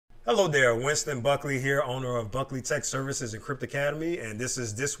Hello there, Winston Buckley here, owner of Buckley Tech Services and Crypto Academy, and this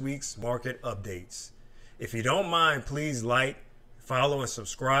is this week's market updates. If you don't mind, please like, follow, and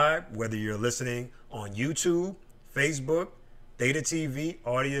subscribe, whether you're listening on YouTube, Facebook, Theta TV,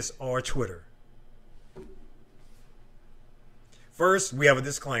 Audius, or Twitter. First, we have a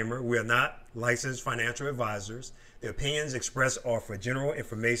disclaimer. We are not licensed financial advisors. The opinions expressed are for general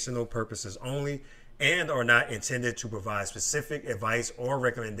informational purposes only and are not intended to provide specific advice or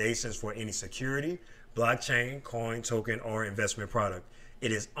recommendations for any security, blockchain, coin, token, or investment product.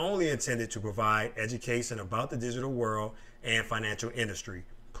 It is only intended to provide education about the digital world and financial industry.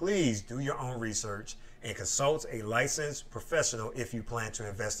 Please do your own research and consult a licensed professional if you plan to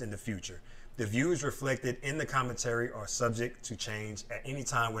invest in the future. The views reflected in the commentary are subject to change at any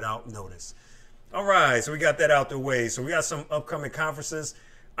time without notice. All right, so we got that out the way. So we got some upcoming conferences.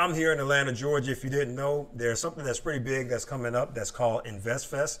 I'm here in Atlanta, Georgia. If you didn't know, there's something that's pretty big that's coming up that's called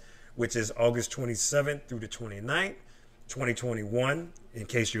InvestFest, which is August 27th through the 29th, 2021, in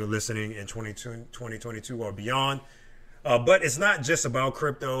case you're listening in 2022 or beyond. But it's not just about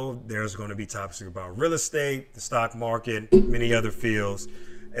crypto. There's going to be topics about real estate, the stock market, many other fields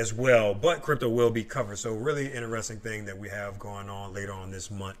as well. But crypto will be covered. So really interesting thing that we have going on later on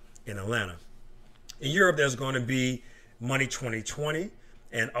this month in Atlanta. In Europe, there's going to be Money 2020.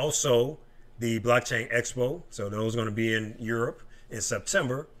 And also the Blockchain Expo. So those are going to be in Europe in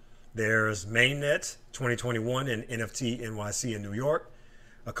September. There's Mainnet 2021 and NFT NYC in New York.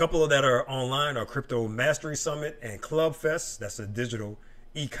 A couple of that are online are Crypto Mastery Summit and Club Fest. That's a digital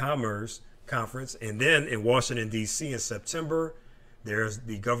e-commerce conference. And then in Washington, D.C. in September, there's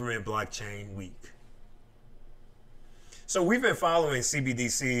the Government Blockchain Week. So we've been following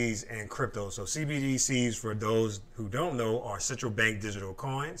CBDCs and crypto. So CBDCs, for those who don't know, are central bank digital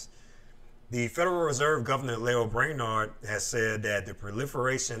coins. The Federal Reserve Governor Leo Brainard has said that the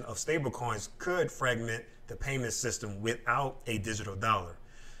proliferation of stablecoins could fragment the payment system without a digital dollar.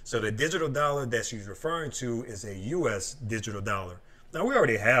 So the digital dollar that she's referring to is a U.S. digital dollar. Now, we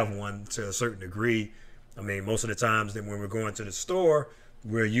already have one to a certain degree. I mean, most of the times that when we're going to the store,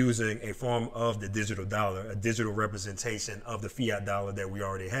 we're using a form of the digital dollar, a digital representation of the fiat dollar that we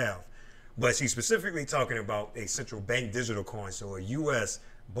already have. But she's specifically talking about a central bank digital coin, so a U.S.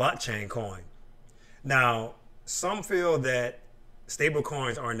 blockchain coin. Now, some feel that stable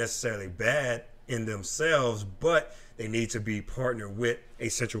coins aren't necessarily bad in themselves, but they need to be partnered with a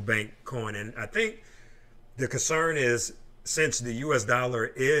central bank coin. And I think the concern is, since the U.S.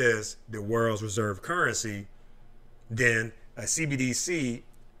 dollar is the world's reserve currency, then a CBDC,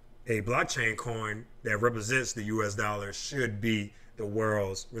 a blockchain coin that represents the US dollar, should be the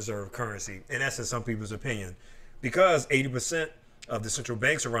world's reserve currency. And that's in some people's opinion, because 80% of the central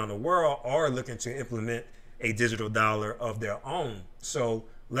banks around the world are looking to implement a digital dollar of their own. So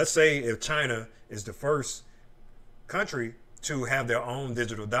let's say if China is the first country to have their own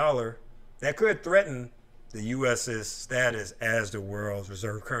digital dollar, that could threaten the U.S.'s status as the world's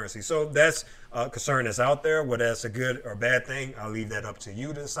reserve currency. So that's a concern that's out there. Whether that's a good or bad thing, I'll leave that up to you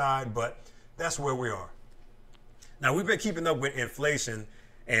to decide, but that's where we are. Now, we've been keeping up with inflation,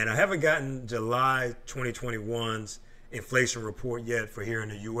 and I haven't gotten July 2021's inflation report yet for here in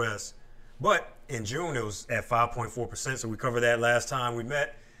the U.S., but in June, it was at 5.4%, so we covered that last time we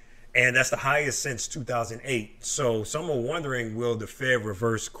met, and that's the highest since 2008. So some are wondering, will the Fed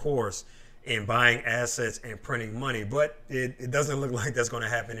reverse course in buying assets and printing money? But it doesn't look like that's going to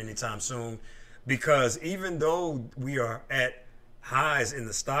happen anytime soon, because even though we are at highs in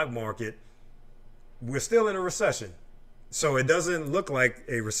the stock market, we're still in a recession. So it doesn't look like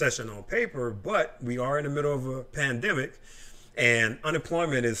a recession on paper, but we are in the middle of a pandemic, and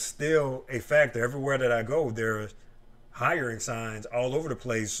unemployment is still a factor. Everywhere that I go, there are hiring signs all over the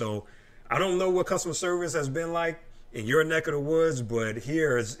place. So I don't know what customer service has been like in your neck of the woods, but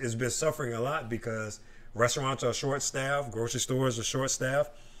here it's been suffering a lot because restaurants are short-staffed, grocery stores are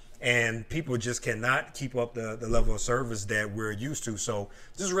short-staffed, and people just cannot keep up the level of service that we're used to. So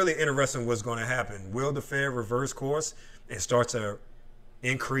this is really interesting what's going to happen. Will the Fed reverse course and start to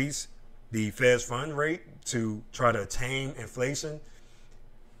increase the Fed's fund rate to try to tame inflation?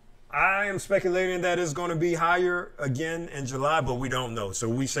 I am speculating that it's going to be higher again in July, but we don't know. So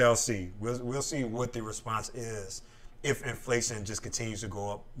we shall see. We'll see what the response is if inflation just continues to go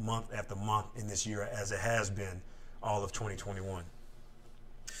up month after month in this year as it has been all of 2021.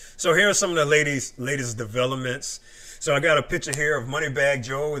 So here are some of the latest developments. So I got a picture here of Moneybag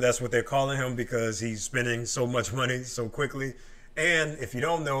Joe. That's what they're calling him because he's spending so much money so quickly. And if you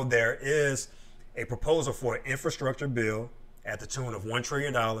don't know, there is a proposal for an infrastructure bill at the tune of $1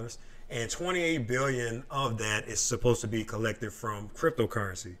 trillion, and $28 billion of that is supposed to be collected from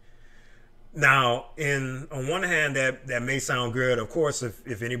cryptocurrency. Now, on one hand, that may sound good. Of course,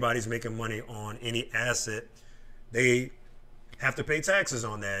 if anybody's making money on any asset, they have to pay taxes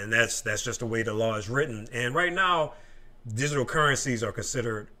on that, and that's just the way the law is written. And right now, digital currencies are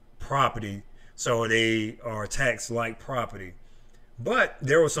considered property, so they are taxed like property. But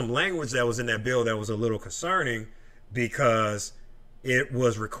there was some language that was in that bill that was a little concerning, because it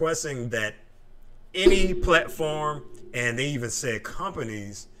was requesting that any platform, and they even said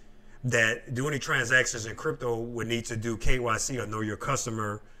companies, that do any transactions in crypto would need to do KYC, or know your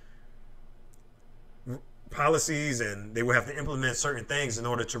customer policies, and they would have to implement certain things in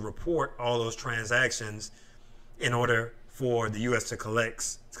order to report all those transactions in order for the U.S. to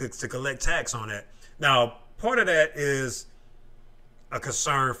collect tax on that. Now, part of that is a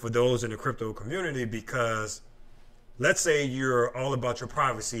concern for those in the crypto community, because let's say you're all about your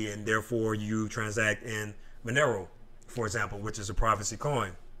privacy and therefore you transact in Monero, for example, which is a privacy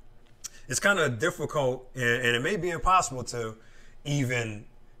coin. It's kind of difficult, and it may be impossible to even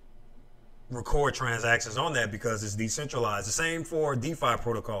record transactions on that because it's decentralized. The same for DeFi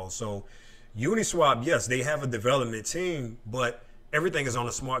protocols. So Uniswap, yes, they have a development team, but everything is on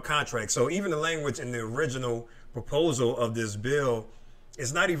a smart contract. So even the language in the original proposal of this bill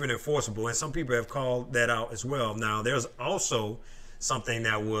is not even enforceable. And some people have called that out as well. Now, there's also something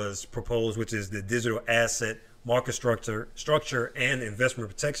that was proposed, which is the Digital Asset Market Structure and Investment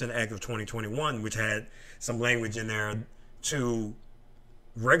Protection Act of 2021, which had some language in there to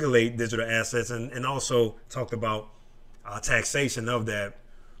regulate digital assets, and also talked about taxation of that.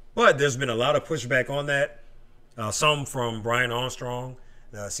 But there's been a lot of pushback on that. Some from Brian Armstrong,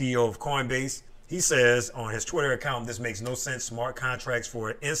 the CEO of Coinbase. He says on his Twitter account, this makes no sense. Smart contracts,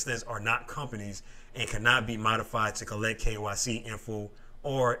 for instance, are not companies and cannot be modified to collect KYC info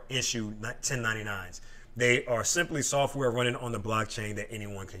or issue 1099s. They are simply software running on the blockchain that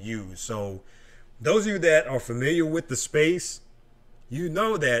anyone can use. So those of you that are familiar with the space, you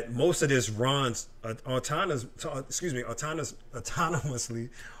know that most of this runs autonomously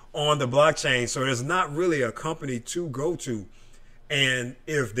on the blockchain. So there's not really a company to go to. And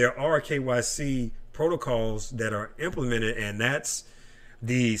if there are KYC protocols that are implemented, and that's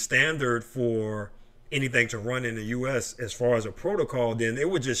the standard for anything to run in the US as far as a protocol, then it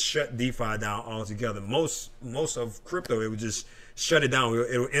would just shut DeFi down altogether. Most of crypto, it would just shut it down.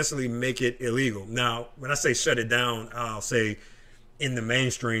 It'll instantly make it illegal. Now, when I say shut it down, I'll say in the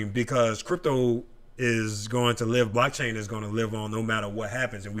mainstream, because crypto is going to live, blockchain is going to live on no matter what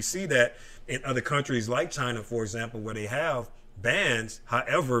happens. And we see that in other countries like China, for example, where they have bans.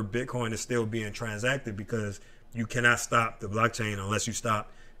 However, Bitcoin is still being transacted because you cannot stop the blockchain unless you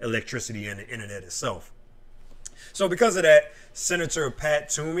stop electricity and the internet itself. So because of that, Senator Pat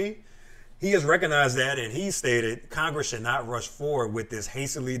Toomey, he has recognized that, and he stated Congress should not rush forward with this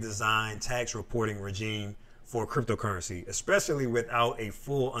hastily designed tax reporting regime for cryptocurrency, especially without a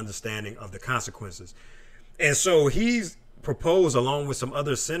full understanding of the consequences. And so he's proposed, along with some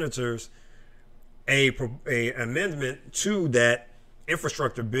other senators, a amendment to that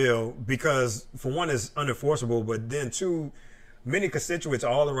infrastructure bill, because for one, it's unenforceable, but then two, many constituents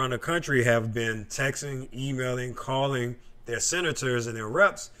all around the country have been texting, emailing, calling their senators and their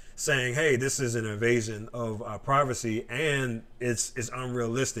reps saying, hey, this is an invasion of our privacy and it's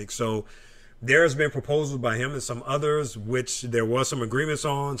unrealistic. So there's been proposals by him and some others, which there was some agreements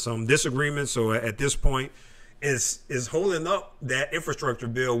on, some disagreements. So at this point, is holding up that infrastructure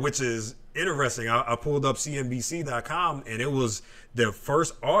bill, which is interesting. I pulled up CNBC.com, and it was the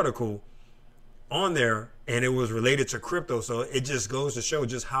first article on there, and it was related to crypto. So it just goes to show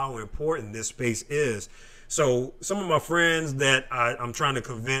just how important this space is. So some of my friends that I'm trying to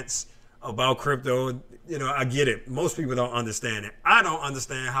convince about crypto, you know, I get it. Most people don't understand it. I don't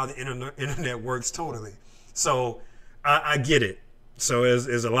understand how the internet works totally. So I get it. So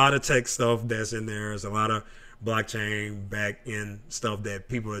there's a lot of tech stuff that's in there. There's a lot of blockchain back end stuff that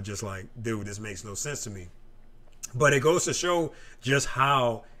people are just like, dude, this makes no sense to me. But it goes to show just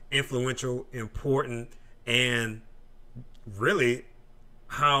how influential, important, and really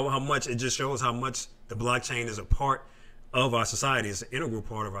how much it just shows how much the blockchain is a part of our society. It's an integral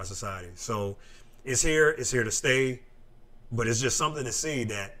part of our society. So it's here to stay, but it's just something to see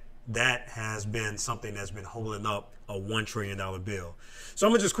that has been something that's been holding up a $1 trillion bill. So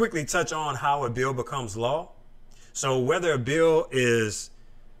I'm gonna just quickly touch on how a bill becomes law. So whether a bill is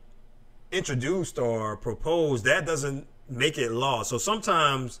introduced or proposed, that doesn't make it law. So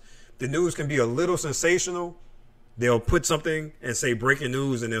sometimes the news can be a little sensational. They'll put something and say breaking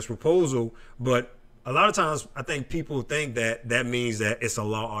news in this proposal, but a lot of times I think people think that that means that it's a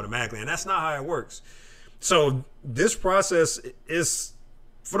law automatically, and that's not how it works. So this process is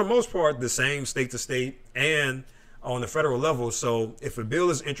for the most part, the same state to state and on the federal level. So if a bill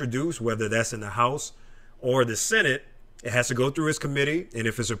is introduced, whether that's in the House or the Senate, it has to go through its committee. And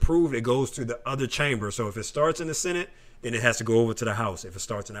if it's approved, it goes to the other chamber. So if it starts in the Senate, then it has to go over to the House. If it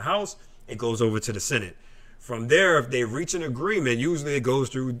starts in the House, it goes over to the Senate. From there, if they reach an agreement, usually it goes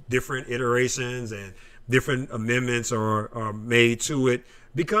through different iterations and different amendments are made to it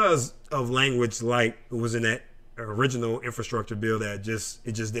because of language like it was in that original infrastructure bill that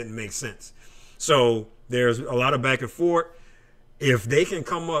it just didn't make sense. So there's a lot of back and forth. If they can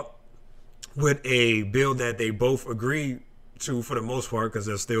come up with a bill that they both agree to for the most part, because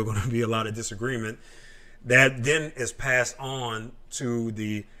there's still going to be a lot of disagreement, that then is passed on to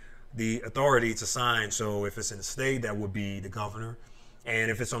the authority to sign. So if it's in the state, that would be the governor. And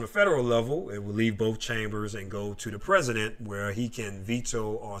if it's on the federal level, it will leave both chambers and go to the president, where he can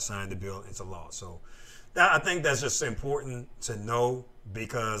veto or sign the bill into law. So I think that's just important to know,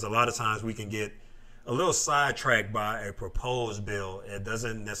 because a lot of times we can get a little sidetracked by a proposed bill. It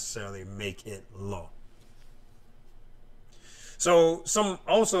doesn't necessarily make it law. So some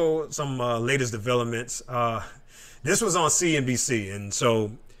latest developments. This was on CNBC. And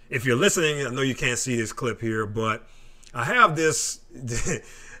so if you're listening, I know you can't see this clip here, but I have this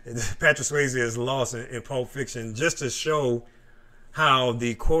Patrick Swayze is lost in Pulp Fiction, just to show how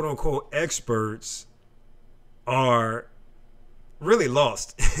the quote unquote experts are really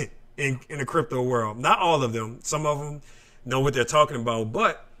lost in the crypto world. Not all of them. Some of them know what they're talking about.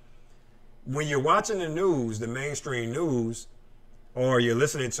 But when you're watching the news, the mainstream news, or you're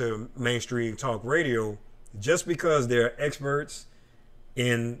listening to mainstream talk radio, just because they're experts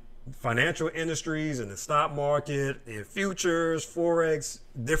in financial industries, in the stock market, in futures, forex,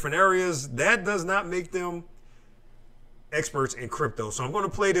 different areas, that does not make them experts in crypto. So I'm going to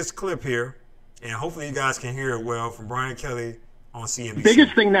play this clip here, and hopefully you guys can hear it well, from Brian Kelly on CNBC.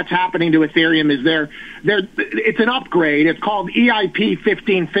 Biggest thing that's happening to Ethereum is it's an upgrade. It's called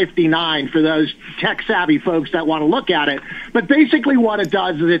EIP-1559 for those tech-savvy folks that want to look at it. But basically what it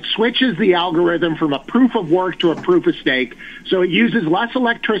does is it switches the algorithm from a proof of work to a proof of stake. So it uses less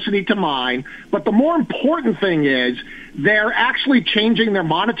electricity to mine. But the more important thing is they're actually changing their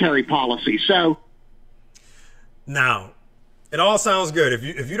monetary policy. So now, it all sounds good.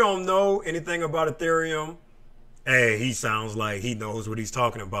 If you don't know anything about Ethereum, hey, he sounds like he knows what he's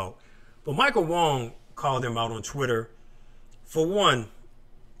talking about. But Michael Wong called him out on Twitter. For one,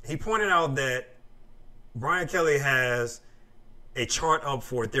 he pointed out that Brian Kelly has a chart up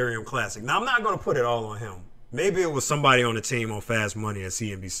for Ethereum Classic. Now, I'm not going to put it all on him. Maybe it was somebody on the team on Fast Money at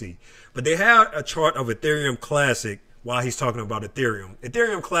CNBC. But they had a chart of Ethereum Classic while he's talking about Ethereum.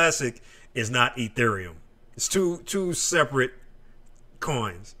 Ethereum Classic is not Ethereum. It's two separate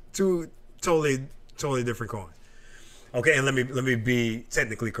coins. Two totally different coins. Okay, and let me be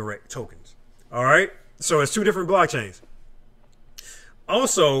technically correct. Tokens. All right? So it's two different blockchains.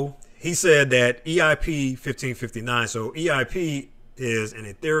 Also, he said that EIP-1559, so EIP is an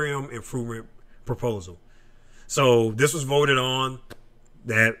Ethereum improvement proposal. So this was voted on.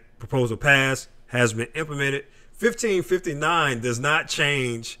 That proposal passed, has been implemented. 1559 does not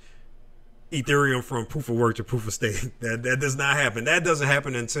change Ethereum from proof of work to proof of stake. That does not happen. That doesn't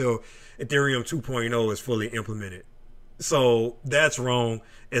happen until Ethereum 2.0 is fully implemented. So that's wrong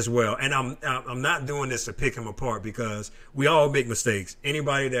as well. And I'm not doing this to pick him apart, because we all make mistakes.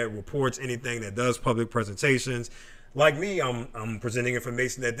 Anybody that reports anything, that does public presentations, like me, I'm presenting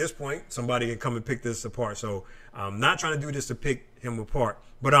information at this point. Somebody can come and pick this apart. So I'm not trying to do this to pick him apart,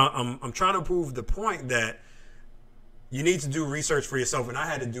 but I'm trying to prove the point that you need to do research for yourself, and I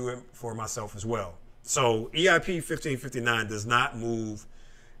had to do it for myself as well. So EIP 1559 does not move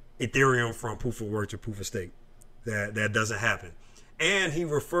Ethereum from proof of work to proof of stake. That doesn't happen. And he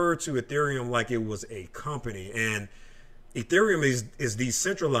referred to Ethereum like it was a company, and Ethereum is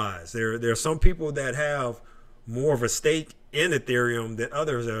decentralized. There are some people that have more of a stake in Ethereum than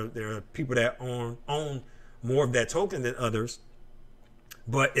others. There are people that own more of that token than others,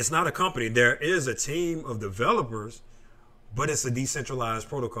 but it's not a company. There is a team of developers, but it's a decentralized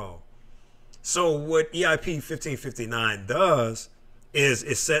protocol. So what EIP 1559 does is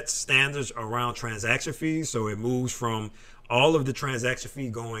it sets standards around transaction fees. So it moves from all of the transaction fee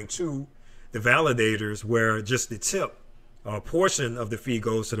going to the validators, where just the tip or a portion of the fee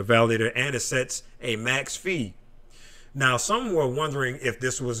goes to the validator, and it sets a max fee. Now, some were wondering if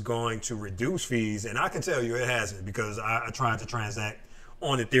this was going to reduce fees, and I can tell you it hasn't, because I tried to transact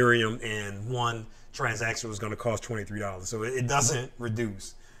on Ethereum, and one transaction was going to cost $23. So it doesn't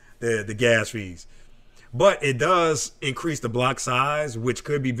reduce the gas fees. But it does increase the block size, which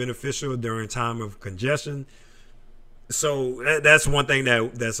could be beneficial during time of congestion. So that's one thing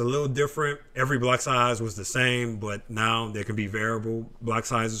that's a little different. Every block size was the same, but now there can be variable block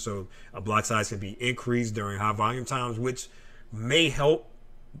sizes. So a block size can be increased during high volume times, which may help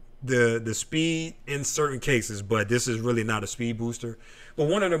the speed in certain cases, but this is really not a speed booster. But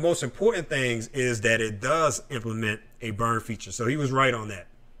one of the most important things is that it does implement a burn feature. So he was right on that.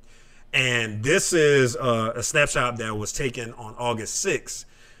 And this is a snapshot that was taken on August 6th,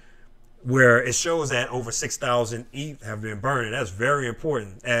 where it shows that over 6,000 ETH have been burned. And that's very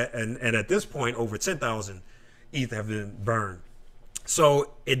important. And at this point, over 10,000 ETH have been burned.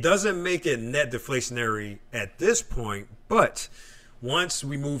 So it doesn't make it net deflationary at this point, but once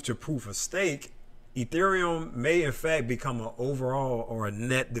we move to proof of stake, Ethereum may in fact become an overall or a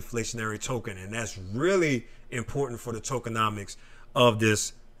net deflationary token. And that's really important for the tokenomics of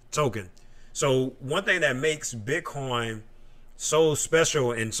this token. So one thing that makes Bitcoin so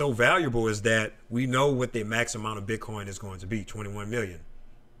special and so valuable is that we know what the max amount of Bitcoin is going to be, 21 million.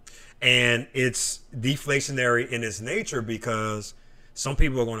 And it's deflationary in its nature because some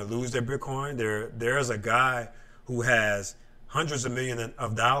people are going to lose their Bitcoin. There's a guy who has hundreds of millions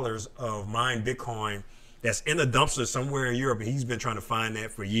of dollars of mined Bitcoin that's in a dumpster somewhere in Europe, and he's been trying to find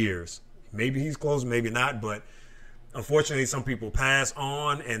that for years. Maybe he's close, maybe not, but unfortunately some people pass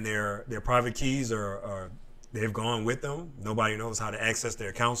on and their private keys are they've gone with them. Nobody knows how to access their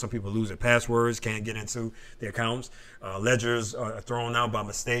accounts. Some people lose their passwords, can't get into their accounts. Ledgers are thrown out by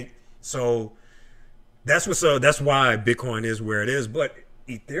mistake. So that's why Bitcoin is where it is. But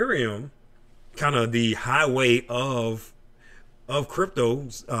Ethereum, kind of the highway of crypto,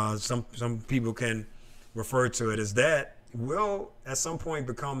 some people can refer to it as that, will at some point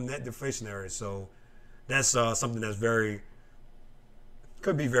become net deflationary. So that's something that's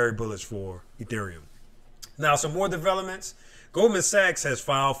could be very bullish for Ethereum. Now, some more developments. Goldman Sachs has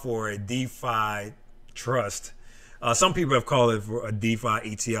filed for a DeFi trust. Some people have called it for a DeFi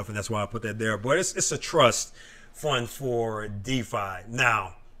ETF, and that's why I put that there. But it's a trust fund for DeFi.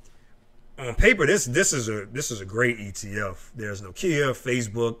 Now, on paper, this is a great ETF. There's Nokia,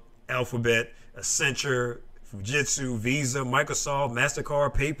 Facebook, Alphabet, Accenture, Fujitsu, Visa, Microsoft,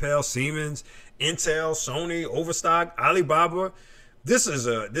 MasterCard, PayPal, Siemens, Intel, Sony, Overstock, Alibaba. This is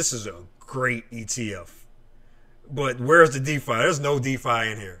a great ETF. But where's the DeFi? There's no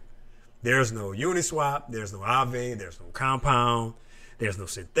DeFi in here. There's no Uniswap. There's no Aave. There's no Compound. There's no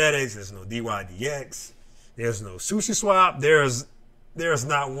Synthetics. There's no DYDX. There's no SushiSwap. There's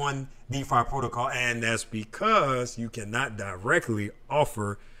not one DeFi protocol, and that's because you cannot directly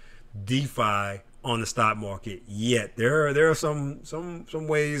offer DeFi on the stock market yet. There are some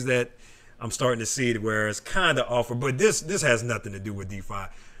ways that I'm starting to see it where it's kind of offered, but this has nothing to do with DeFi.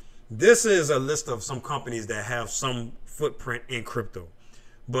 This is a list of some companies that have some footprint in crypto,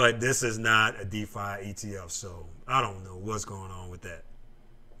 but this is not a DeFi ETF, so I don't know what's going on with that.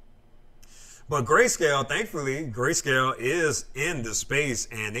 But Grayscale, thankfully, Grayscale is in the space,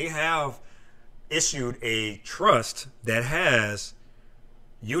 and they have issued a trust that has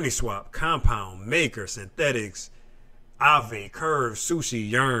Uniswap, Compound, Maker, Synthetics, Aave, Curve,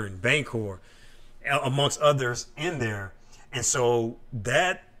 Sushi, Yearn, Bancor, amongst others in there. And so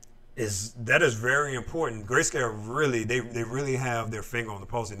that is very important. Grayscale really, they really have their finger on the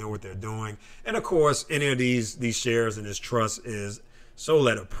pulse. They know what they're doing. And of course, any of these shares in this trust is sold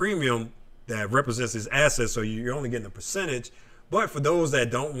at a premium that represents his assets, so you're only getting a percentage. But for those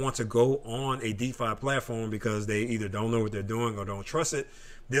that don't want to go on a DeFi platform because they either don't know what they're doing or don't trust it,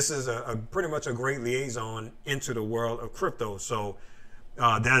 this is a pretty much a great liaison into the world of crypto. So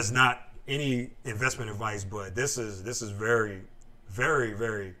that's not any investment advice, but this is very, very,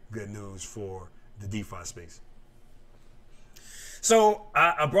 very good news for the DeFi space. So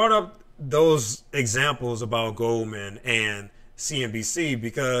I brought up those examples about Goldman and CNBC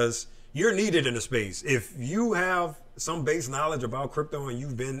because you're needed in the space. If you have some base knowledge about crypto and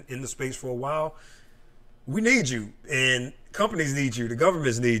you've been in the space for a while, we need you, and companies need you, the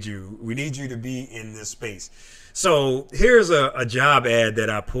governments need you. We need you to be in this space. So here's a job ad that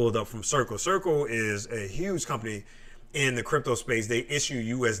I pulled up from Circle. Circle is a huge company in the crypto space. They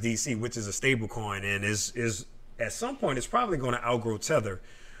issue USDC, which is a stable coin, and is at some point it's probably going to outgrow Tether.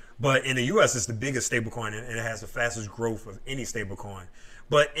 But in the US, it's the biggest stable coin, and it has the fastest growth of any stable coin.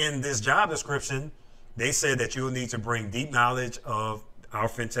 But in this job description, they said that you'll need to bring deep knowledge of our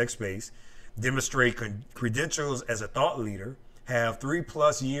fintech space, demonstrate credentials as a thought leader, have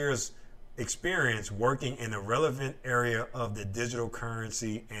 3+ years experience working in a relevant area of the digital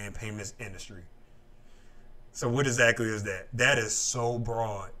currency and payments industry. So what exactly is that? That is so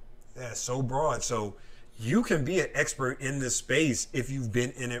broad. That's so broad. So you can be an expert in this space if you've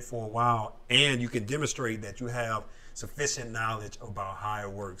been in it for a while, and you can demonstrate that you have sufficient knowledge about how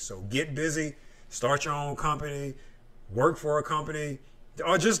it works. So get busy, start your own company, work for a company,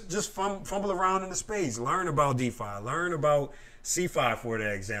 or just fumble around in the space. Learn about DeFi, learn about CeFi for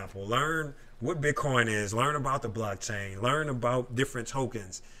that example, learn what Bitcoin is, learn about the blockchain, learn about different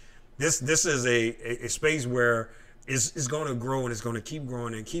tokens. This is a space where it's going to grow, and it's going to keep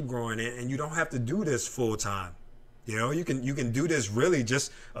growing and keep growing, and you don't have to do this full time. You know, you can do this really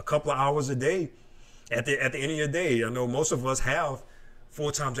just a couple of hours a day. At the end of your day, I know most of us have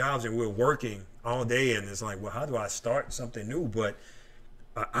full-time jobs and we're working all day, and it's like, well, how do I start something new? But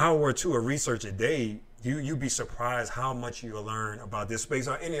an hour or two of research a day, you'd be surprised how much you'll learn about this space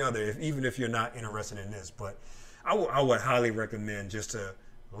or any other, even if you're not interested in this. But I would highly recommend just to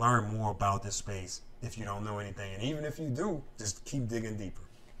learn more about this space if you don't know anything. And even if you do, just keep digging deeper.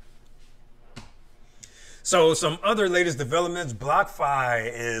 So some other latest developments,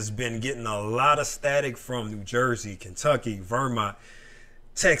 BlockFi has been getting a lot of static from New Jersey, Kentucky, Vermont,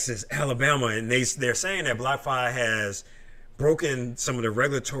 Texas, Alabama, and they're saying that BlockFi has broken some of the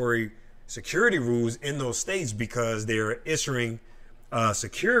regulatory security rules in those states because they're issuing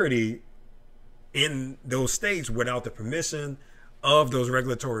security in those states without the permission of those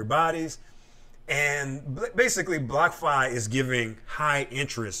regulatory bodies. And basically, BlockFi is giving high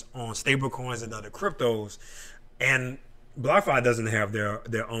interest on stablecoins and other cryptos. And BlockFi doesn't have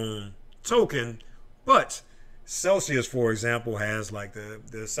their own token, but Celsius, for example, has like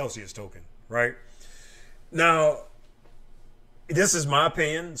the Celsius token, right? Now, this is my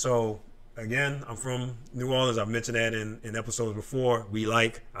opinion. So again, I'm from New Orleans. I've mentioned that in episodes before. We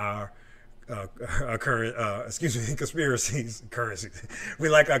like our current, conspiracies, currencies. We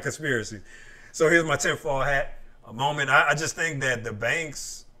like our conspiracies. So here's my tinfoil hat moment. I just think that the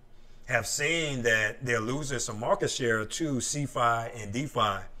banks have seen that they're losing some market share to CeFi and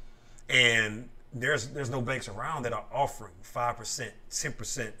DeFi, and there's no banks around that are offering 5%,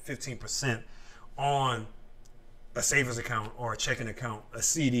 10%, 15% on a savings account or a checking account, a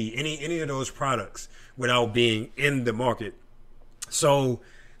CD, any of those products without being in the market. So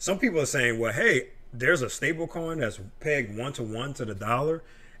some people are saying, well, hey, there's a stable coin that's pegged 1-to-1 to the dollar,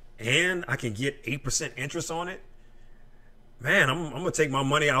 and I can get 8% interest on it. Man, I'm going to take my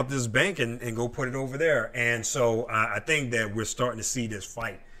money out this bank and go put it over there. And so I think that we're starting to see this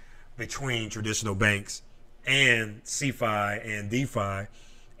fight between traditional banks and CeFi and DeFi.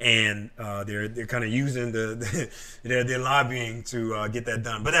 And they're kind of using they're lobbying to get that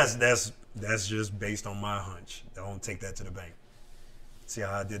done. But that's just based on my hunch. Don't take that to the bank. See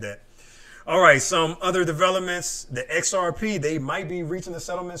how I did that? All right, some other developments. The XRP, they might be reaching a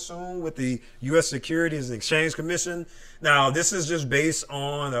settlement soon with the U.S. Securities and Exchange Commission. Now, this is just based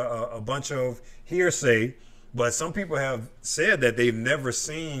on a bunch of hearsay, but some people have said that they've never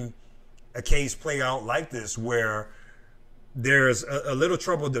seen a case play out like this, where there's a little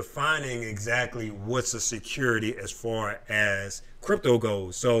trouble defining exactly what's a security as far as crypto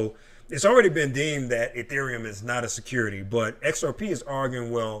goes. So it's already been deemed that Ethereum is not a security, but XRP is arguing,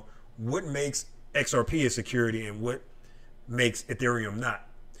 well, what makes XRP a security and what makes Ethereum not?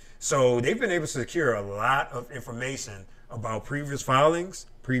 So they've been able to secure a lot of information about previous filings,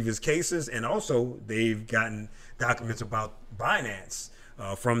 previous cases, and also they've gotten documents about Binance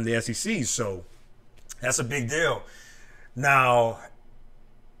from the SEC. So that's a big deal. Now,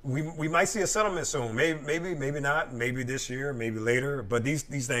 we might see a settlement soon. Maybe not. Maybe this year, maybe later. But these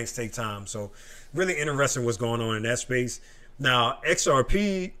things take time. So really interesting what's going on in that space. Now,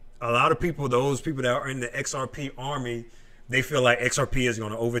 XRP, a lot of people, those people that are in the XRP army, they feel like XRP is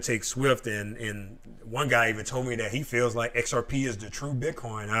going to overtake Swift. And one guy even told me that he feels like XRP is the true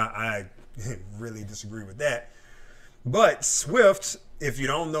Bitcoin. I really disagree with that. But Swift, if you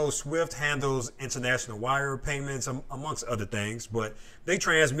don't know, Swift handles international wire payments, amongst other things. But they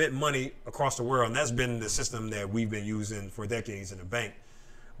transmit money across the world. And that's been the system that we've been using for decades in the bank.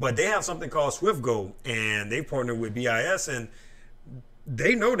 But they have something called SwiftGo, and they partner with BIS, and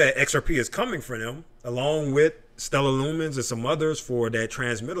they know that XRP is coming for them, along with Stellar Lumens and some others for that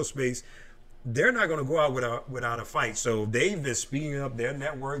transmittal space. They're not going to go out without a fight. So they've been speeding up their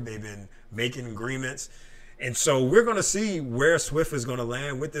network. They've been making agreements. And so we're going to see where Swift is going to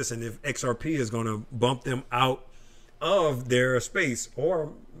land with this, and if XRP is going to bump them out of their space,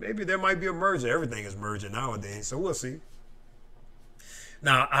 or maybe there might be a merger. Everything is merging nowadays, so we'll see.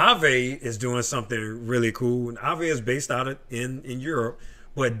 Now, Aave is doing something really cool. And Aave is based out in Europe,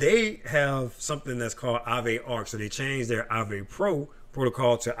 but they have something that's called Aave Arc. So they changed their Aave Pro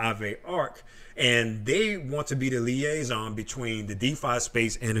protocol to Aave Arc, and they want to be the liaison between the DeFi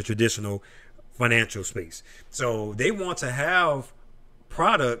space and the traditional financial space. So they want to have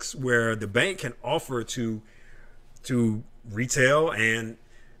products where the bank can offer to to retail and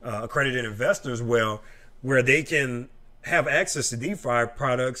accredited investors, well, where they can have access to DeFi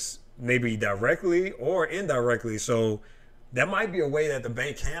products, maybe directly or indirectly. So that might be a way that the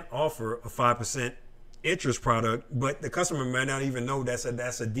bank can't offer a 5% interest product, but the customer might not even know that's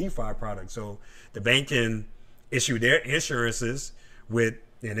a DeFi product. So the bank can issue their insurances with,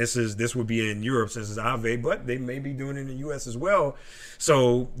 and this would be in Europe since it's Aave, but they may be doing it in the US as well.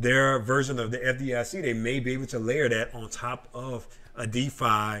 So their version of the FDIC, they may be able to layer that on top of a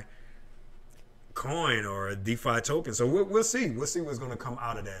DeFi coin or a DeFi token. So we'll see. We'll see what's going to come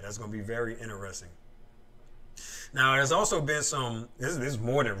out of that. That's going to be very interesting. Now, there's also been some, this is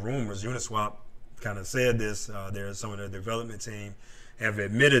more than rumors. Uniswap kind of said this. There's some of the development team have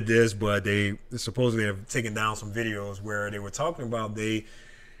admitted this, but they supposedly have taken down some videos where they were talking about they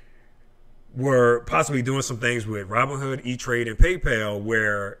were possibly doing some things with Robinhood, E-Trade, and PayPal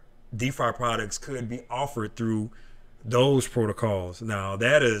where DeFi products could be offered through those protocols. Now,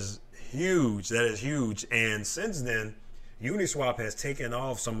 that is huge. That is huge. And since then, Uniswap has taken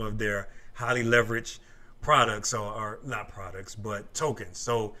off some of their highly leveraged products, or not products, but tokens.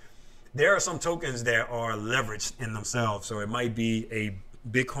 So there are some tokens that are leveraged in themselves. So it might be a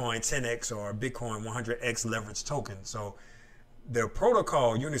Bitcoin 10x or a Bitcoin 100x leveraged token. So the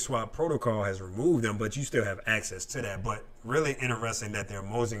protocol, Uniswap protocol, has removed them, but you still have access to that. But really interesting that they're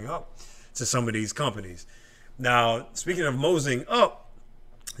moseying up to some of these companies. Now, speaking of moseying up,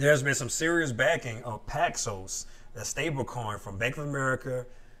 there's been some serious backing of Paxos, a stablecoin from Bank of America,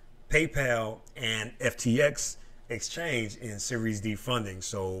 PayPal, and FTX exchange in Series D funding.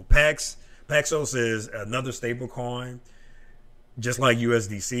 So Paxos is another stablecoin, just like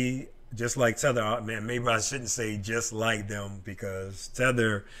USDC, just like Tether. Man, maybe I shouldn't say just like them, because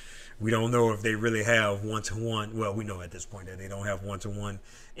Tether, we don't know if they really have one-to-one. Well, we know at this point that they don't have one-to-one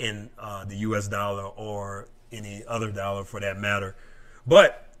in the US dollar or any other dollar for that matter.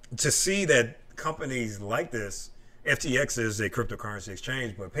 But to see that companies like this, FTX is a cryptocurrency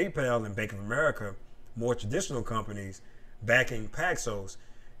exchange, but PayPal and Bank of America, more traditional companies, backing Paxos,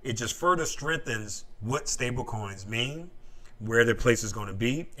 it just further strengthens what stablecoins mean, where their place is going to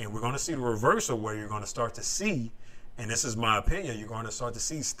be. And we're going to see the reversal where you're going to start to see, and this is my opinion, you're going to start to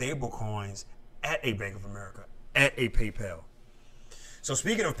see stablecoins at a Bank of America, at a PayPal. So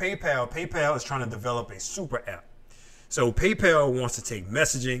speaking of PayPal, PayPal is trying to develop a super app. So PayPal wants to take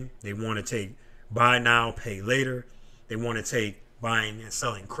messaging. They want to take buy now, pay later. They want to take buying and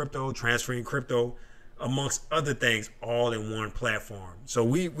selling crypto, transferring crypto, amongst other things, all in one platform. So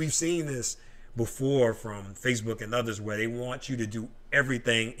we've seen this before from Facebook and others, where they want you to do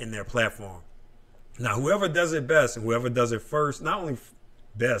everything in their platform. Now, whoever does it best and whoever does it first, not only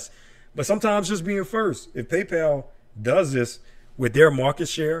best, but sometimes just being first. If PayPal does this with their market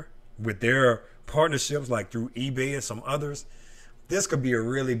share, with their partnerships like through eBay and some others, this could be a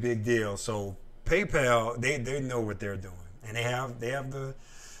really big deal. So PayPal, they know what they're doing, and they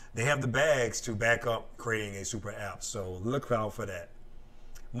have the bags to back up creating a super app. So look out for that.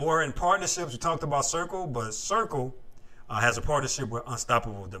 More in partnerships, we talked about Circle, but Circle has a partnership with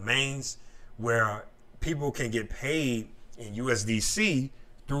Unstoppable Domains, where people can get paid in USDC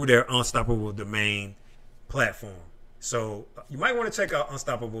through their Unstoppable Domain platform. So you might want to check out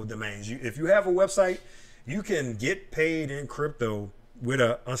Unstoppable Domains. If you have a website, you can get paid in crypto with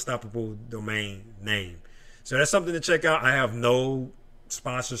an Unstoppable Domain name. So that's something to check out. I have no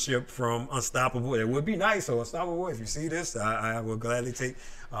sponsorship from Unstoppable. It would be nice. So Unstoppable, if you see this, I will gladly take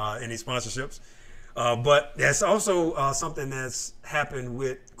any sponsorships. But that's also something that's happened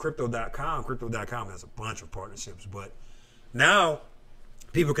with Crypto.com. Crypto.com has a bunch of partnerships. But now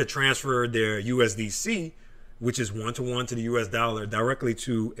people can transfer their USDC, which is one-to-one to the US dollar, directly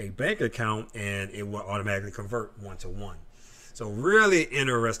to a bank account, and it will automatically convert one-to-one. So really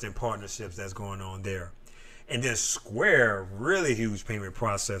interesting partnerships that's going on there. And then Square, really huge payment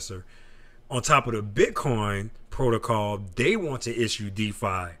processor. On top of the Bitcoin protocol, they want to issue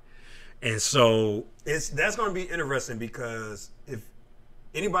DeFi. And so that's going to be interesting, because if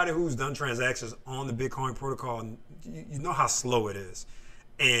anybody who's done transactions on the Bitcoin protocol, you know how slow it is.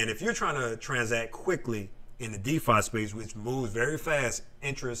 And if you're trying to transact quickly in the DeFi space, which moves very fast,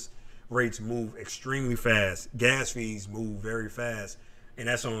 interest rates move extremely fast, gas fees move very fast, and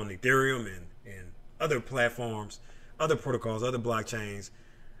that's on Ethereum and other platforms, other protocols, other blockchains.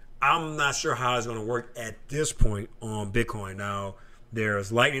 I'm not sure how it's going to work at this point on Bitcoin. Now,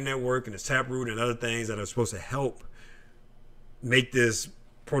 there's Lightning Network and there's Taproot and other things that are supposed to help make this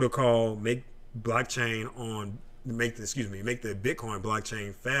protocol, make the Bitcoin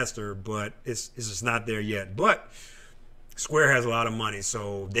blockchain faster, but it's just not there yet. But Square has a lot of money,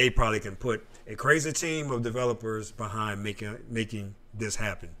 so they probably can put a crazy team of developers behind making this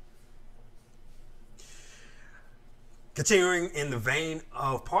happen. Continuing in the vein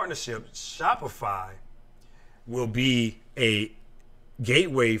of partnerships, Shopify will be a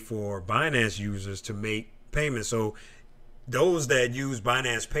gateway for Binance users to make payments. So those that use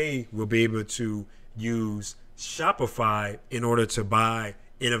Binance Pay will be able to use Shopify in order to buy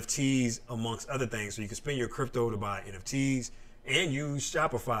NFTs amongst other things. So you can spend your crypto to buy NFTs and use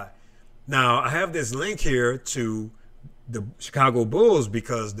Shopify. Now, I have this link here to the Chicago Bulls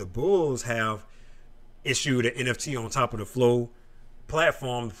because the Bulls have issued an NFT on top of the Flow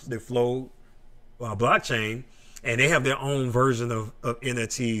platform, the Flow blockchain, and they have their own version of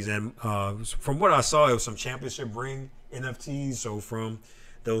NFTs. And from what I saw, it was some championship ring NFTs. So from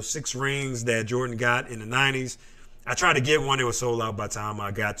those 6 rings that Jordan got in the 90s, I tried to get one. It was sold out by the time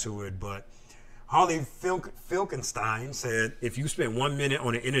I got to it. But Harley Filkenstein said, if you spent 1 minute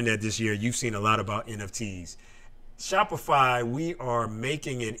on the internet this year, you've seen a lot about NFTs. Shopify, we are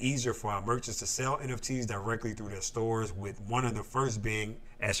making it easier for our merchants to sell NFTs directly through their stores, with one of the first being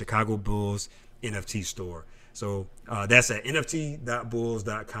at Chicago Bulls NFT store. So that's at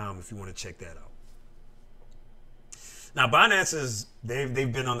nft.bulls.com if you want to check that out. Now, Binance is they've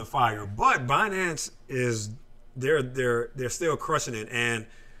been on the fire, but Binance is they're still crushing it, and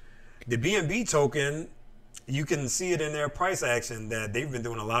the BNB token, you can see it in their price action that they've been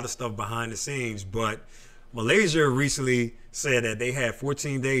doing a lot of stuff behind the scenes. But Malaysia recently said that they had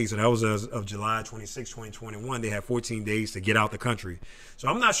 14 days, and that was as of July 26, 2021. They had 14 days to get out the country. So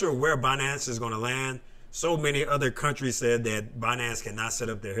I'm not sure where Binance is going to land. So many other countries said that Binance cannot set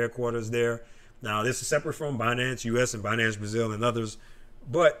up their headquarters there. Now, this is separate from Binance US and Binance Brazil and others.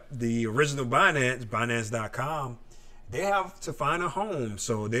 But the original Binance, Binance.com, they have to find a home.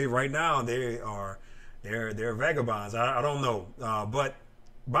 So right now they're vagabonds. I don't know, but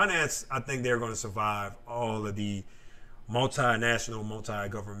Binance, I think they're going to survive all of the multinational,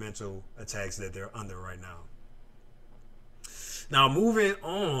 multi-governmental attacks that they're under right now. Now, moving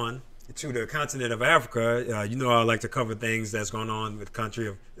on to the continent of Africa, you know I like to cover things that's going on with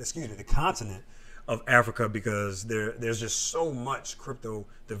the continent of Africa, because there's just so much crypto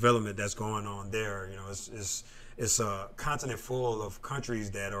development that's going on there. You know, it's a continent full of countries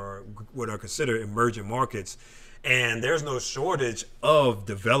that are what are considered emerging markets, and there's no shortage of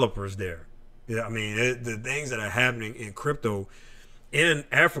developers there. Yeah, I mean, the things that are happening in crypto in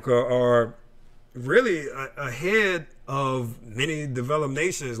Africa are really ahead of many developed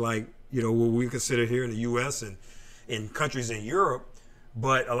nations, like, you know, what we consider here in the U.S. and in countries in Europe.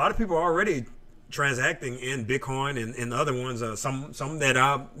 But a lot of people are already transacting in Bitcoin and other ones, some that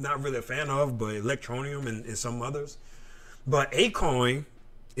I'm not really a fan of, but Electroneum and some others. But Akoin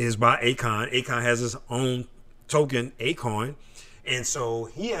is by Akon. Akon has his own token, Akoin, and so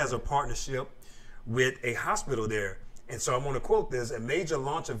he has a partnership with a hospital there. And so I want to quote this: a major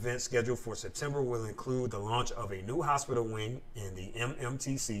launch event scheduled for September will include the launch of a new hospital wing in the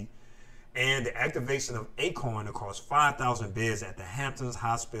MMTC and the activation of Akoin across 5,000 beds at the Hamptons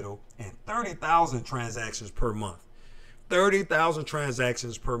Hospital and 30,000 transactions per month. 30,000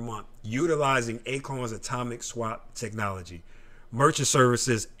 transactions per month utilizing Akoin's atomic swap technology, merchant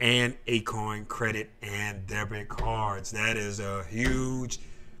services, and Akoin credit and debit cards. That is a huge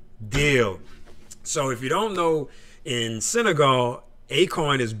deal. So if you don't know, in Senegal,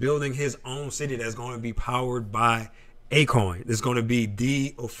 Akoin is building his own city that's going to be powered by Akoin. It's going to be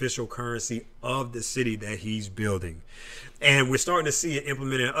the official currency of the city that he's building. And we're starting to see it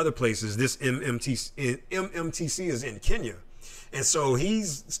implemented in other places. This MMTC is in Kenya. And so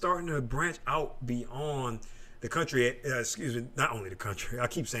he's starting to branch out beyond the country, not only the country, I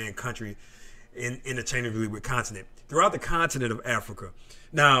keep saying country interchangeably with continent, throughout the continent of Africa.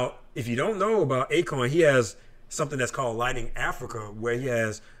 Now, if you don't know about Akoin, he has something that's called Lighting Africa, where he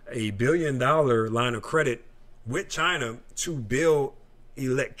has $1 billion line of credit with China to build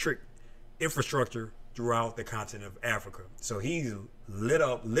electric infrastructure throughout the continent of Africa. So he's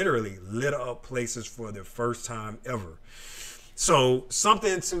literally lit up places for the first time ever. So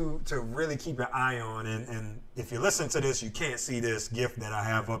something to really keep an eye on. And if you listen to this, you can't see this GIF that I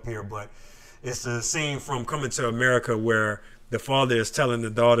have up here, but it's a scene from Coming to America where the father is telling the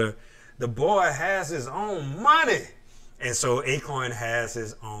daughter, the boy has his own money. And so Akoin has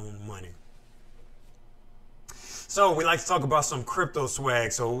his own money. So we like to talk about some crypto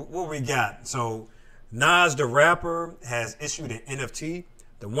swag. So what we got? So Nas the rapper has issued an NFT,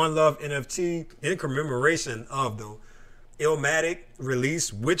 the One Love NFT, in commemoration of the Illmatic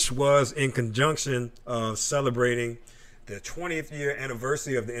release, which was in conjunction of celebrating the 20th year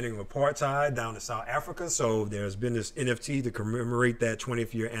anniversary of the ending of apartheid down in South Africa. So there's been this NFT to commemorate that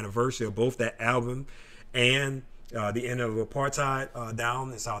 20th year anniversary of both that album and the end of apartheid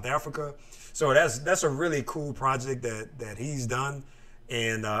down in South Africa. So that's a really cool project that he's done.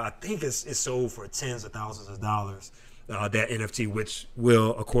 And I think it's sold for tens of thousands of dollars, that NFT, which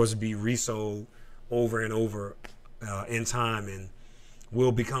will, of course, be resold over and over in time and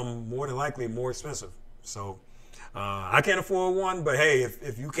will become more than likely more expensive. So I can't afford one, but hey,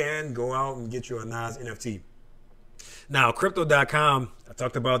 if you can, go out and get you a nice NFT. Now, Crypto.com, I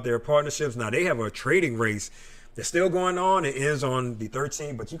talked about their partnerships. Now, they have a trading race that's still going on. It ends on the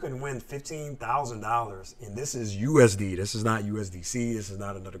 13th, but you can win $15,000. And this is USD. This is not USDC. This is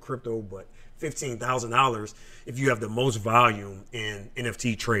not another crypto, but $15,000 if you have the most volume in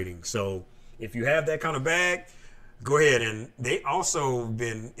NFT trading. So if you have that kind of bag, go ahead. And they also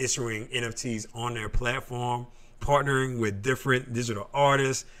been issuing NFTs on their platform, partnering with different digital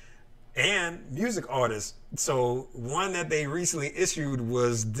artists and music artists. So one that they recently issued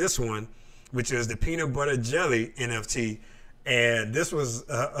was this one, which is the Peanut Butter Jelly NFT. And this was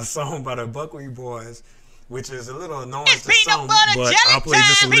a song by the Buckley Boys, which is a little annoying to some, but I'll play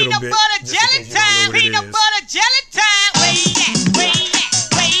just a little bit, just in case you don't know what it is. Peanut butter jelly time. Where you at? Where you at?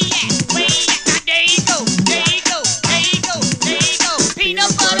 Where you at? Where you at? Now there you go. There you go. There you go. There you go.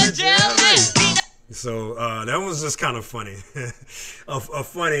 Peanut butter jelly. So that was just kind of funny, a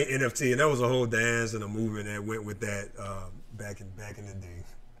funny NFT, and that was a whole dance and a movement that went with that back in the day.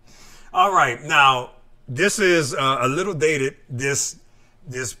 All right, now this is a little dated. This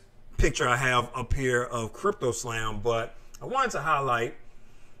picture I have up here of Crypto Slam, but I wanted to highlight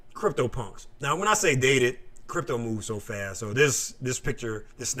CryptoPunks. Now, when I say dated, crypto moves so fast. So this picture,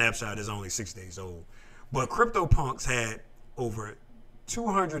 this snapshot is only 6 days old, but CryptoPunks had over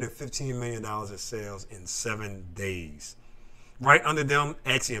 $215 million in sales in 7 days. Right under them,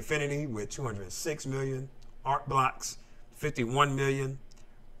 Axie Infinity with 206 million, Art Blocks 51 million,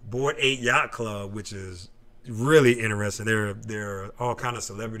 Board 8 Yacht Club, which is really interesting. There are all kind of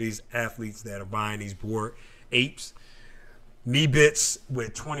celebrities, athletes that are buying these Board 8s. Me Bits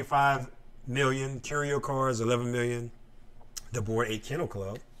with 25 million, Curio Cars 11 million, the Board 8 Kennel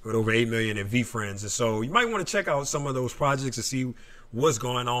Club with over 8 million, and V Friends. And so you might want to check out some of those projects to see what's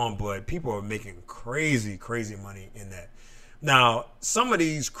going on, but people are making crazy money in that. Now, some of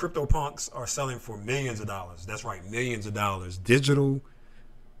these CryptoPunks are selling for millions of dollars. That's right, millions of dollars. Digital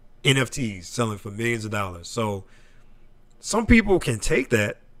NFTs selling for millions of dollars. So some people can take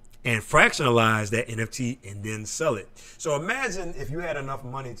that and fractionalize that NFT and then sell it. So imagine if you had enough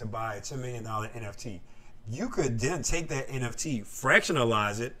money to buy a $10 million NFT. You could then take that NFT,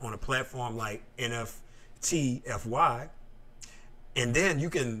 fractionalize it on a platform like NFTFY, and then you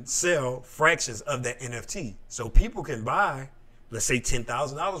can sell fractions of that NFT. So people can buy, let's say,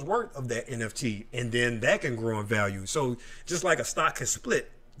 $10,000 worth of that NFT, and then that can grow in value. So just like a stock can split,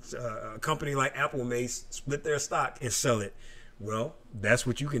 a company like Apple may split their stock and sell it. Well, that's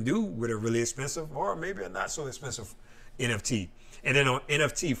what you can do with a really expensive or maybe a not so expensive NFT. And then on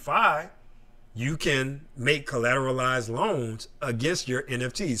NFTFi, you can make collateralized loans against your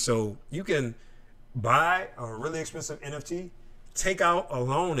NFT. So you can buy a really expensive NFT, take out a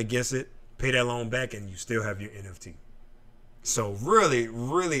loan against it, pay that loan back, and you still have your NFT. So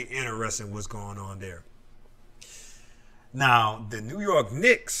really interesting what's going on there. Now, the New York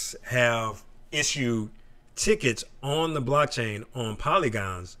Knicks have issued tickets on the blockchain, on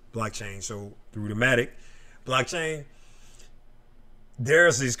Polygon's blockchain. So through the Matic blockchain,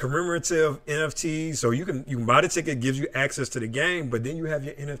 there's these commemorative NFTs. So you can buy the ticket, gives you access to the game, but then you have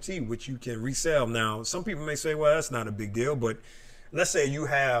your NFT, which you can resell. Now, some people may say, well, that's not a big deal, but let's say you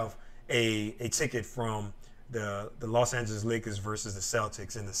have a ticket from the Los Angeles Lakers versus the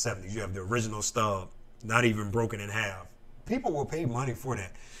Celtics in the 70s. You have the original stub, not even broken in half. People will pay money for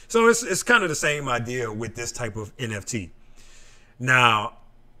that. So it's kind of the same idea with this type of NFT. Now,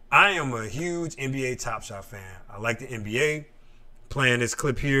 I am a huge NBA TopShot fan. I like the NBA. Playing this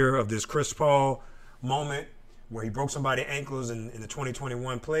clip here of this Chris Paul moment where he broke somebody's ankles in the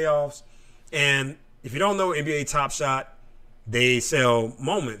 2021 playoffs. And if you don't know NBA TopShot, they sell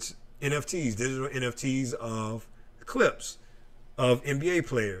moments, NFTs, digital NFTs of clips of NBA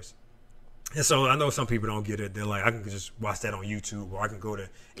players. And so I know some people don't get it. They're like, I can just watch that on YouTube, or I can go to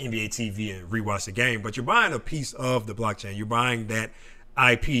NBA TV and rewatch the game. But you're buying a piece of the blockchain. You're buying that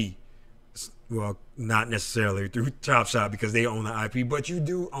IP. Well, not necessarily through TopShot because they own the IP, but you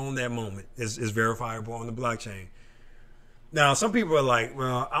do own that moment. It's verifiable on the blockchain. Now, some people are like,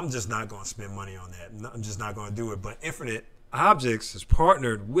 well, I'm just not going to spend money on that. I'm just not going to do it. But Infinite Objects is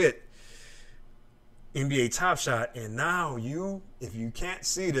partnered with NBA TopShot, and now if you can't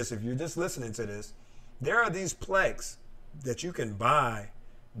see this, if you're just listening to this, there are these plex that you can buy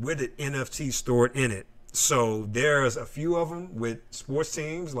with an NFT stored in it. So there's a few of them with sports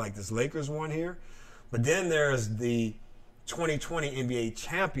teams like this Lakers one here, but then there's the 2020 NBA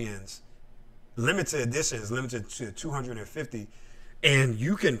champions limited editions, limited to 250, and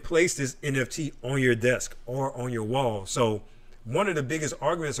you can place this NFT on your desk or on your wall. So one of the biggest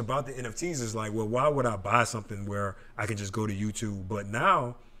arguments about the NFTs is like, well, why would I buy something where I can just go to YouTube? But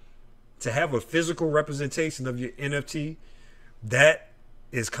now to have a physical representation of your NFT that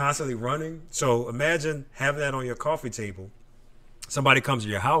is constantly running. So imagine having that on your coffee table. Somebody comes to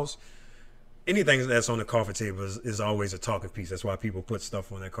your house. Anything that's on the coffee table is always a talking piece. That's why people put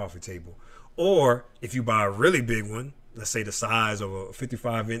stuff on their coffee table. Or if you buy a really big one, let's say the size of a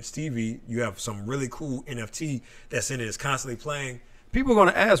 55-inch TV, you have some really cool NFT that's in it, it's constantly playing. People are going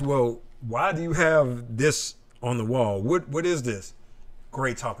to ask, well, why do you have this on the wall? What is this?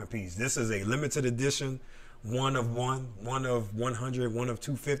 Great talking piece. This is a limited edition, one of 100, one of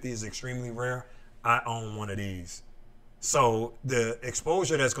 250 is extremely rare. I own one of these. So the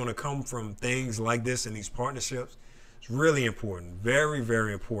exposure that's going to come from things like this and these partnerships is really important. Very,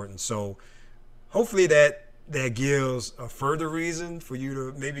 very important. So hopefully that gives a further reason for you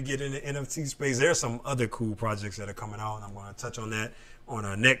to maybe get in the NFT space. There's some other cool projects that are coming out, and I'm going to touch on that on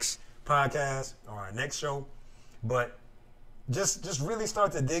our next podcast or our next show. But just really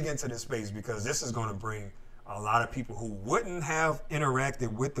start to dig into this space, because this is going to bring a lot of people who wouldn't have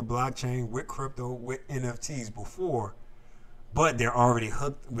interacted with the blockchain, with crypto, with NFTs before, but they're already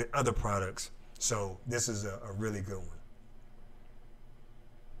hooked with other products. So this is a really good one.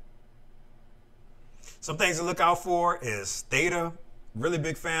 Some things to look out for is Theta. Really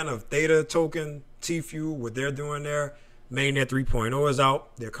big fan of Theta token, T-Fuel, what they're doing there. Mainnet 3.0 is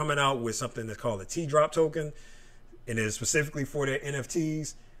out. They're coming out with something that's called a TDROP token, and it is specifically for their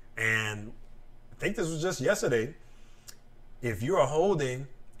NFTs. And I think this was just yesterday. If you are holding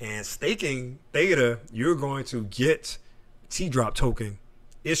and staking Theta, you're going to get TDROP token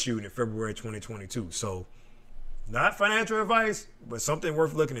issued in February 2022. So not financial advice, but something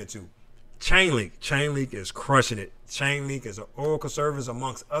worth looking into. Chainlink is crushing it. Chainlink is an Oracle service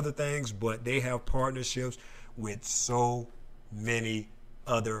amongst other things, but they have partnerships with so many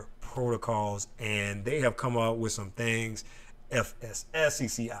other protocols, and they have come out with some things, FSS,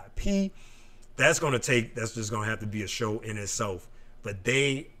 CCIP. That's just going to have to be a show in itself. But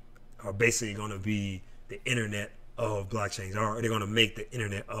they are basically going to be the internet of blockchains, or they're going to make the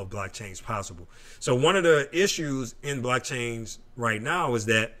internet of blockchains possible. So one of the issues in blockchains right now is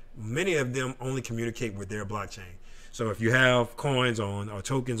that many of them only communicate with their blockchain. So if you have coins on or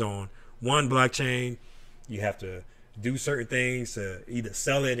tokens on one blockchain, you have to do certain things to either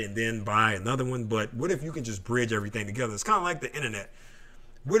sell it and then buy another one. But what if you can just bridge everything together? It's kind of like the internet.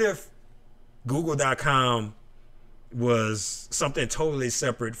 What if Google.com was something totally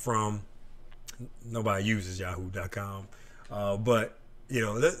separate from, nobody uses Yahoo.com, but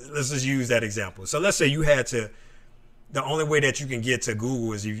let's just use that example. So let's say you had to, the only way that you can get to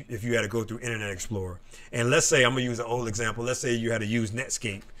Google is if you had to go through Internet Explorer. And let's say, I'm going to use an old example. Let's say you had to use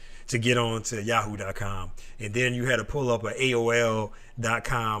Netscape to get on to Yahoo.com. And then you had to pull up an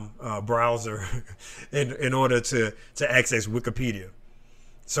AOL.com browser in order to access Wikipedia.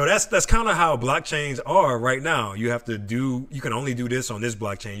 So that's kind of how blockchains are right now. You can only do this on this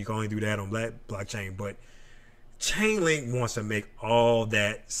blockchain. You can only do that on that blockchain. But Chainlink wants to make all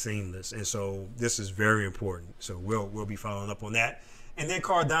that seamless, and so this is very important. So we'll be following up on that. And then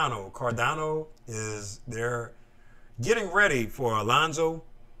Cardano they're getting ready for Alonzo.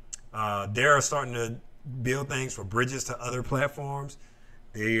 They're starting to build things for bridges to other platforms.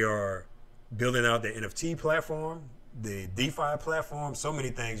 They are building out the NFT platform, the DeFi platform, so many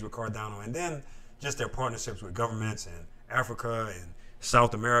things with Cardano, and then just their partnerships with governments in Africa and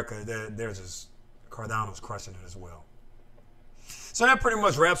South America. They're just, Cardano's crushing it as well. So that pretty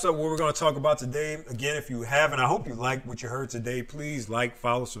much wraps up what we're going to talk about today. Again, if you haven't, I hope you liked what you heard today. Please like,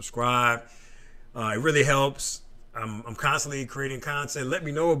 follow, subscribe. It really helps. I'm constantly creating content. Let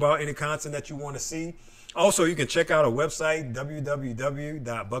me know about any content that you want to see. Also, you can check out our website,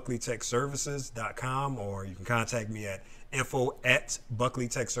 www.buckleytechservices.com, or you can contact me at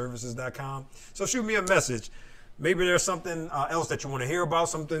info@buckleytechservices.com. So shoot me a message. Maybe there's something else that you want to hear about,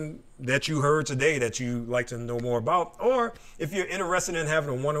 something that you heard today that you like to know more about. Or if you're interested in having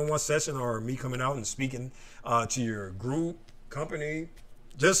a one-on-one session or me coming out and speaking to your group, company,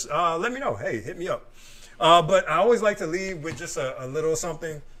 just let me know. Hey, hit me up. But I always like to leave with just a little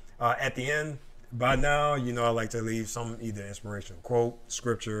something at the end. By now, I like to leave some either inspirational quote,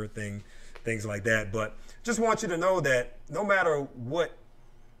 scripture thing things like that. But just want you to know that no matter what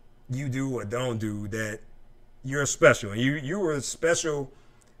you do or don't do, that you're special. And you were special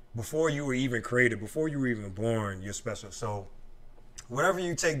before you were even created, before you were even born. You're special. So whatever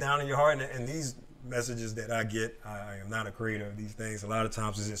you take down in your heart, and these messages that I get, I am not a creator of these things. A lot of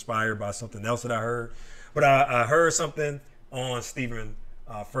times it's inspired by something else that I heard. But I heard something on Stephen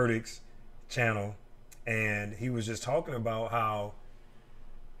Furtick's channel, and he was just talking about how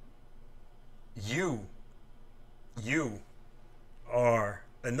you are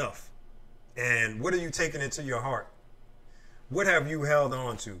enough. And what are you taking into your heart? What have you held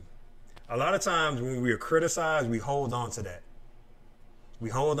on to? A lot of times when we are criticized, we hold on to that. We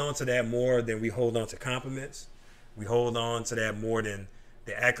hold on to that more than we hold on to compliments. We hold on to that more than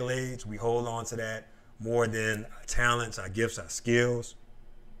the accolades. We hold on to that more than our talents, our gifts, our skills.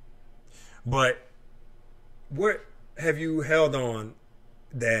 But what have you held on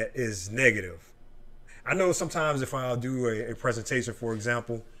that is negative? I know sometimes if I'll do a presentation, for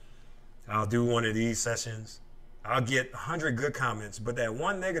example, I'll do one of these sessions, I'll get 100 good comments, but that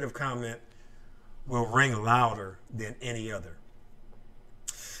one negative comment will ring louder than any other.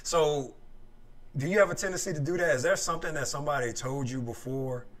 So do you have a tendency to do that? Is there something that somebody told you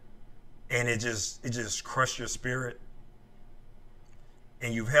before and it just crushed your spirit,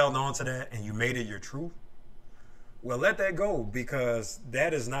 and you've held on to that and you made it your truth? Well, let that go, because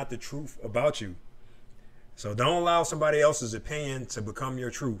that is not the truth about you. So don't allow somebody else's opinion to become your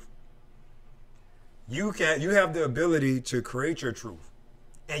truth. You have the ability to create your truth,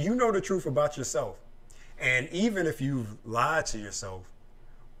 and you know the truth about yourself. And even if you've lied to yourself,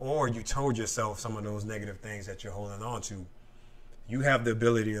 or you told yourself some of those negative things that you're holding on to, you have the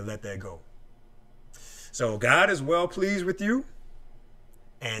ability to let that go. So God is well pleased with you.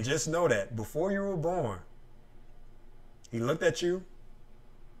 And just know that before you were born, he looked at you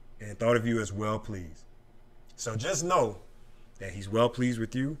and thought of you as well pleased. So just know that he's well pleased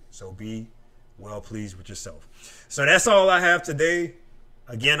with you. So be well pleased with yourself. So that's all I have today.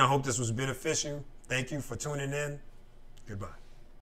 Again, I hope this was beneficial. Thank you for tuning in. Goodbye.